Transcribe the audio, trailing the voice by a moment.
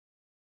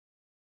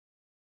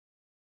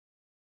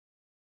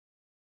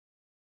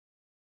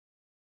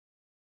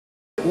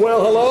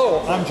Well,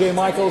 hello, I'm Jay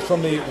Michaels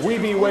from the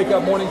WEBE Wake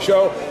Up Morning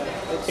Show.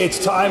 It's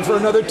time for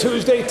another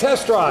Tuesday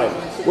test drive.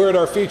 We're at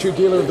our featured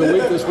dealer of the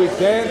week this week,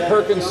 Dan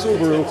Perkins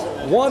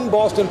Subaru, 1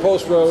 Boston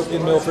Post Road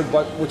in Milford,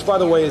 which by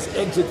the way is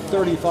exit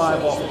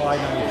 35 off of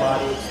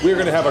I-95. We're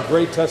going to have a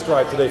great test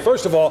drive today.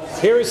 First of all,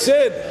 here is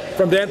Sid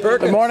from Dan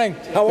Perkins. Good morning.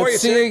 How are you,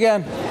 Sid? See you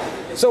again.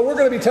 So we're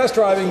going to be test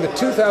driving the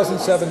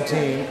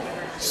 2017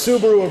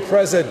 Subaru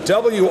Impreza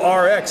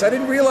WRX. I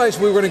didn't realize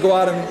we were going to go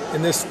out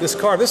in this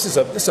car. This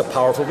is a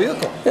powerful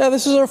vehicle. Yeah,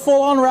 this is our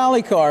full-on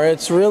rally car.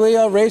 It's really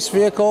a race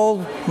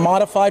vehicle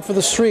modified for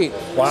the street.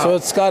 Wow. So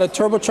it's got a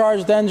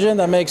turbocharged engine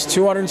that makes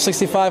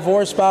 265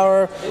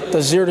 horsepower,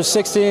 does 0 to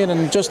 60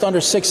 in just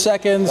under 6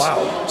 seconds.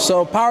 Wow.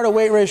 So power to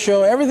weight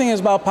ratio, everything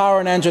is about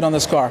power and engine on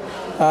this car.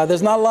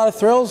 There's not a lot of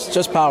thrills,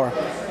 just power.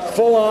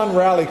 Full-on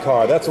rally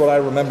car. That's what I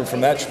remember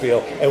from that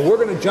spiel. And we're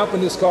going to jump in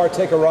this car,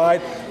 take a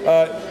ride.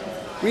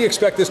 We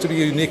expect this to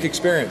be a unique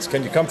experience.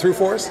 Can you come through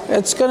for us?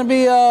 It's going to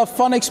be a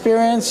fun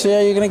experience.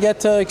 Yeah, you're going to get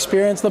to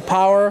experience the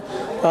power,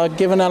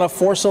 given that a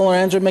 4-cylinder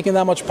engine making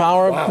that much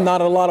power, wow.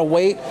 Not a lot of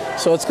weight.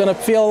 So it's going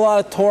to feel a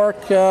lot of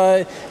torque.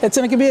 It's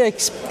going to be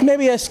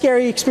maybe a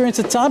scary experience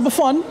at times, but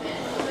fun.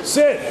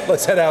 Sid,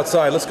 let's head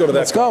outside. Let's go to that.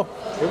 Let's go.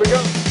 Here we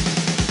go.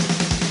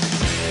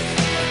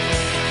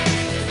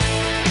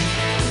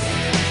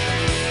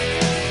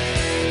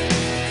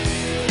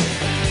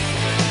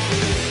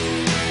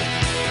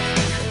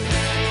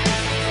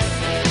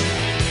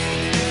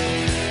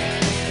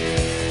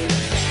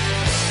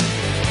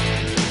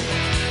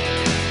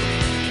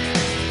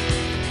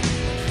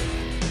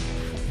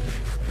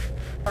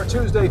 Our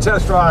Tuesday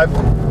test drive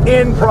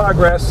in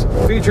progress.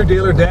 Featured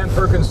dealer Dan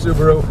Perkins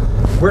Subaru.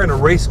 We're in a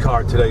race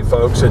car today,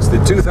 folks. It's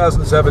the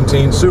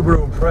 2017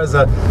 Subaru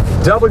Impreza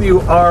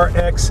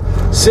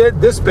WRX.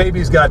 Sid, this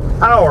baby's got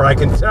power, I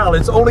can tell.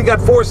 It's only got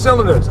 4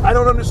 cylinders. I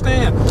don't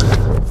understand.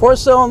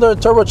 4-cylinder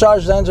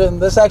turbocharged engine.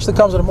 This actually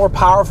comes in a more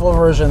powerful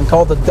version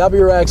called the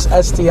WRX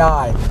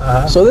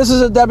STI. So this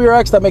is a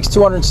WRX that makes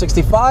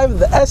 265.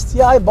 The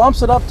STI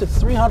bumps it up to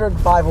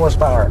 305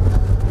 horsepower.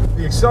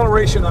 The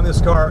acceleration on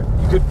this car,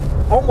 you could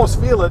almost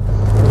feel it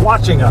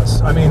watching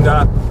us. I mean,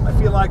 I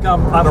feel like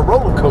I'm on a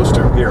roller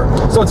coaster here.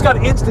 So it's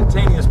got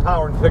instantaneous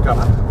power and pickup.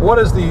 What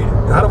is the,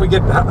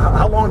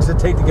 how long does it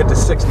take to get to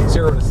 60,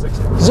 0 to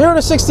 60? 0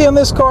 to 60 on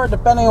this car,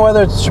 depending on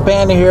whether it's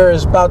Japan to here,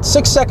 is about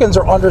 6 seconds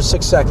or under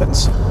 6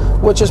 seconds,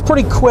 which is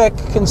pretty quick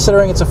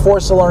considering it's a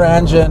 4-cylinder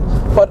engine,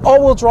 but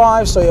all-wheel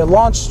drive, so you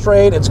launch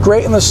straight. It's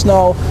great in the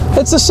snow.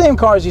 It's the same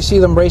car as you see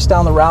them race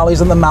down the rallies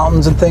in the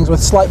mountains and things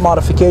with slight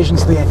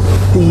modifications to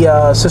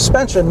the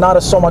suspension, not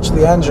as so much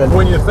the engine.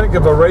 When you think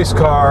of a race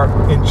car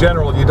in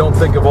general, you don't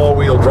think of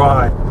all-wheel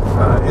drive.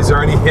 Is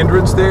there any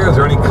hindrance there? Is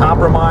there any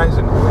compromise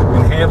in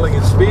handling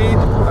and speed?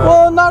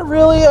 Well, not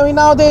really. I mean,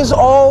 nowadays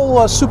all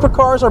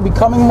supercars are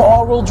becoming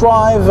all-wheel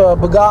drive.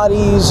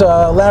 Bugattis,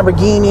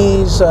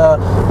 Lamborghinis,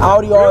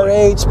 Audi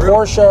R8s,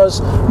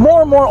 Porsches.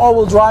 More and more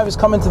all-wheel drive is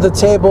coming to the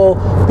table.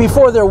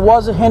 Before there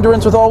was a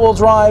hindrance with all-wheel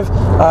drive,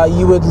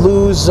 you would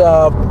lose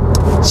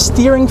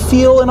steering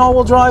feel in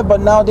all-wheel drive, but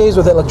nowadays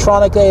with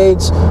electronic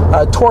aids,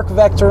 torque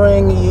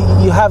vectoring,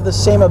 you have the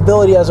same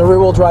ability as a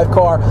rear-wheel drive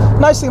car.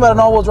 Nice thing about an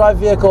all-wheel drive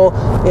vehicle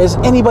is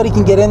anybody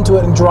can get into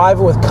it and drive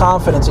it with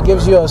confidence. It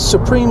gives you a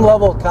supreme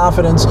level of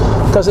confidence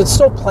because it's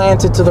so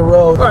planted to the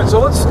road. All right, so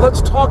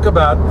let's talk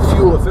about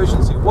fuel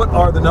efficiency. What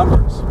are the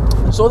numbers?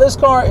 So this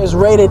car is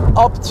rated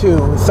up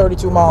to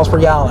 32 miles per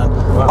gallon.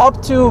 Wow.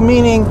 Up to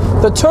meaning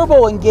the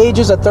turbo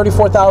engages at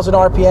 34,000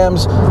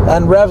 RPMs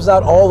and revs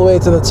out all the way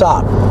to the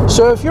top.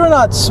 So if you're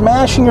not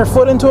smashing your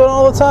foot into it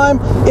all the time,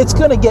 it's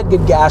going to get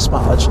good gas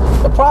mileage.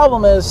 The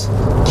problem is,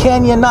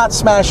 can you not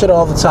smash it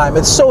all the time?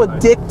 It's so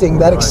addicting,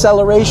 that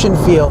acceleration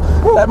feel,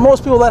 that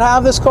most people that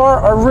have this car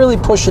are really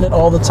pushing it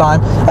all the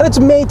time. And it's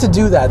made to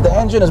do that. The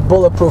engine is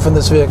bulletproof in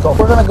this vehicle.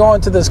 We're going to go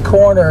into this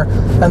corner,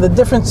 and the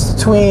difference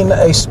between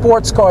a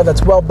sports car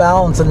that's well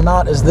balanced and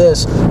not is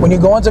this. When you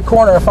go into a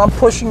corner, if I'm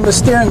pushing the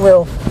steering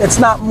wheel, it's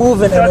not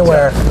moving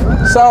anywhere.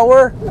 So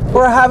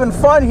we're having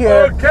fun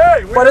here,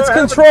 okay, but it's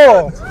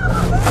controlled.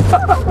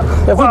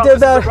 If we did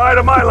that, this is the ride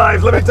of my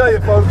life, let me tell you,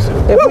 folks.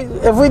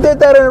 If we did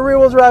that in a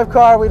rear-wheel drive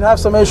car, we'd have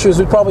some issues.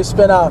 We'd probably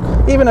spin out,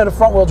 even in a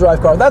front-wheel drive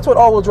car. That's what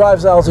all-wheel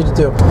drive allows you to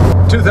do.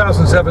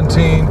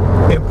 2017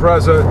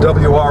 Impreza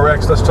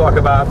WRX. Let's talk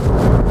about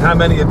how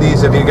many of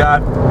these have you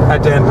got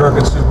at Dan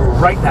Perkins Subaru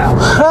right now?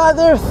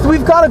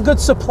 We've got a good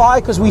supply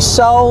because we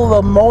sell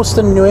the most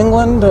in New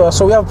England,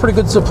 so we have a pretty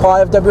good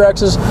supply of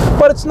WRXs,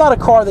 but it's not a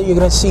car that you're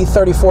going to see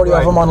 30, 40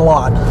 of them on the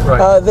lot.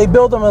 Right. They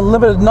build them in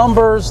limited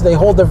numbers, they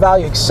hold their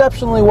value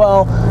exceptionally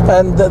well,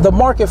 and the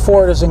market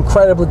for it is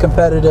incredibly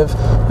competitive.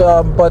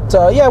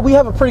 Yeah, we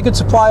have a pretty good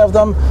supply of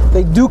them.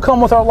 They do come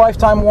with our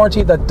lifetime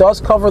warranty that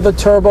does cover the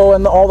turbo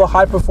and all the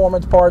high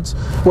performance parts,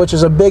 which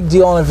is a big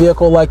deal on a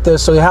vehicle like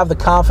this, so you have the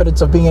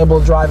confidence of being able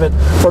to drive it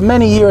for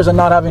many years and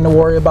not having to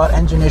worry about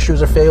engine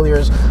issues or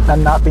failures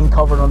and not being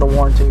covered under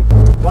warranty.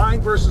 Buying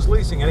versus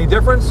leasing, any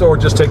difference, or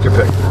just take your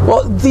pick?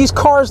 Well, these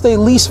cars, they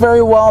lease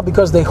very well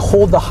because they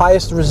hold the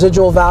highest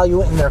residual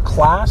value in their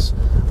class.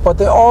 but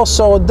they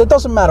also, that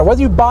doesn't matter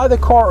whether you buy the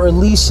car or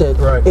lease it,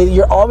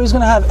 you're always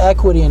going to have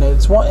equity in it.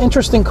 It's one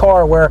interesting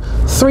car where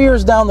 3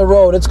 years down the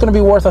road it's going to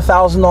be worth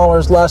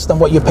 $1,000 less than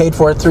what you paid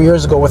for it 3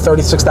 years ago with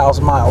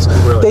 36,000 miles.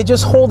 They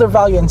just hold their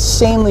value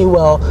insanely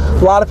well.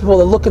 A lot of people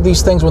that look at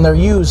these things when they're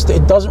used,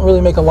 it doesn't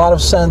really make a lot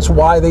of sense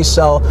why they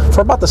sell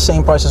for about the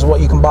same price as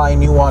what you can buy a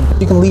new one.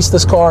 You can lease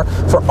this car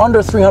for under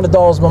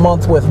 $300 a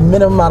month with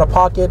minimum out of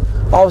pocket.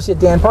 Obviously at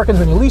Dan Perkins,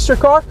 when you lease your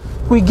car,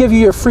 we give you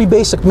your free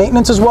basic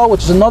maintenance as well,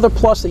 which is another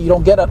plus that you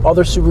don't get at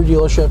other Subaru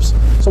dealerships.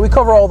 So we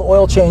cover all the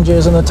oil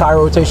changes and the tire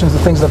rotations, the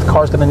things that the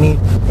car's going to need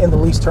in the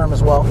lease term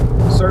as well.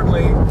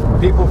 Certainly,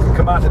 people can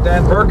come out to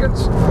Dan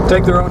Perkins,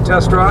 take their own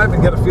test drive,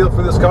 and get a feel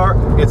for this car.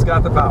 It's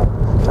got the power.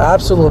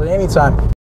 Absolutely, anytime.